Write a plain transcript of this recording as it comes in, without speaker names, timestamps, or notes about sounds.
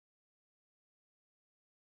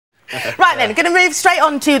Right then, going to move straight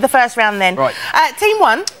on to the first round then. Right. Team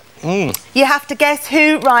 1, you have to guess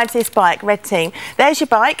who rides this bike, red team. There's your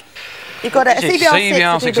bike. You've got a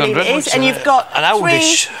CBR 600, and you've got an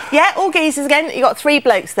oldish. Yeah, all geezers again. You've got 3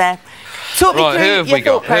 blokes there. Talk me through your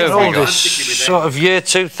thought process. Oldish, sort of year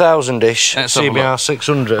 2000-ish, CBR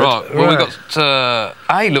 600. Right, well, we've got...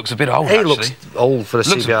 A looks a bit old, He looks old for a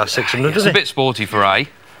CBR 600, doesn't he? It's a bit sporty for A.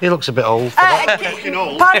 He looks a bit old for that.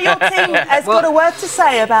 Part of your team has got a word to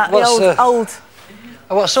say about the old...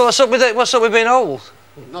 What's up with being old?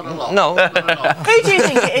 Not a lot. No. Who do you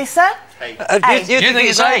think it is, sir? You think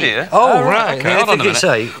it's A, do you? Oh, right. Okay, I think it's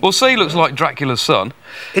A. Well, C looks like Dracula's son.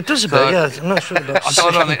 It does a bit, yeah. I'm not sure it does.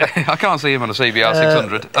 I can't see him on a CBR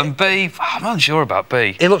 600. And B, I'm unsure about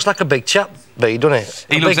B. He looks like a big chap, B, doesn't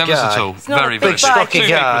he? He looks ever so tall. Very, very big, stocky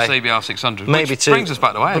guy. Too big for a CBR 600. Maybe which brings us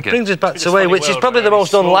back to A again. Brings us back to A, which is probably the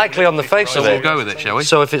most unlikely on the face of it. We'll go with it, shall we?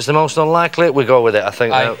 So if it's the most unlikely, we go with it, I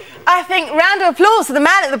think. I think round of applause for the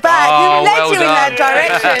man at the back who led you in that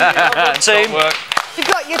direction. Team. You've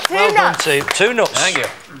got your 2 nuts. Team. 2 nuts. Thank you.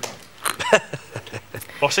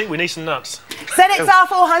 Bossy, we need some nuts. ZXR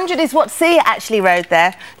 400 is what C actually rode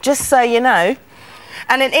there, just so you know.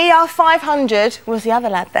 And an ER 500 was the other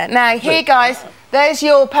lad there. Now, here, guys, there's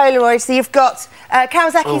your Polaroid. So you've got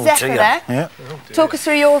Kawasaki Zephyr there. Yeah. Talk us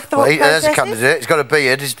through your thought processes. There's a candidate. He's got a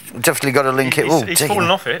beard. He's definitely got to link it. He's fallen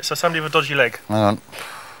off it, so somebody with a dodgy leg. Hang on.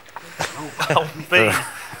 Oh, B.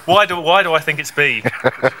 Why do I think it's B?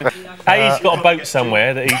 A's got a boat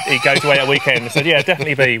somewhere that he goes away at a weekend and said, yeah,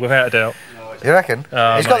 definitely B, without a doubt. You reckon?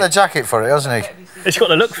 He's got the jacket for it, hasn't he? He's got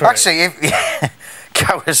the look for it. Actually,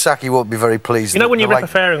 Kawasaki won't be very pleased. You know when you rip a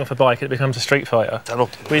fairing off a bike, it becomes a Street Fighter?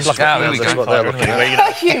 He's like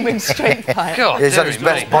a human Street Fighter. God, he's had his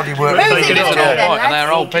best body work. And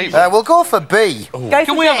they're old people. We'll go for B.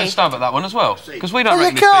 Can we have a stab at that one as well? Because we don't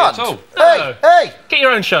reckon it's B at all. Hey! Get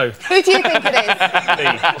your own show. Who do you think it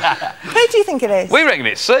is? Who do you think it is? We reckon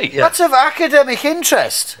it's C. That's of academic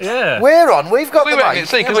interest. Yeah. We're on. We've got the reckon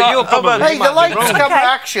it's C, because you're probably... Hey, the lights camera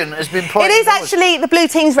action has been pointed. It is actually the blue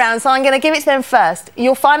team's round, so I'm going to give it to them first.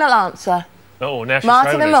 Your final answer. Oh, now she's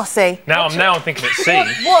Martin and Mossy. Now I'm thinking it's C.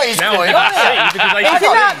 What is going on? C because they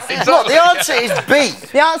Look, the answer is B.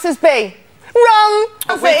 The answer's B. Wrong.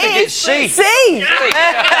 We think it's C. C.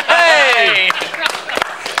 Hey!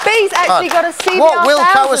 B's actually got a CBR. What will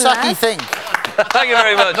Kawasaki think? Thank you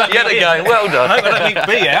very much. Yet again, well done. I hope I don't leave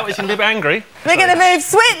B out. He's going to be a bit angry. We're going to move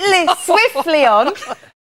swiftly on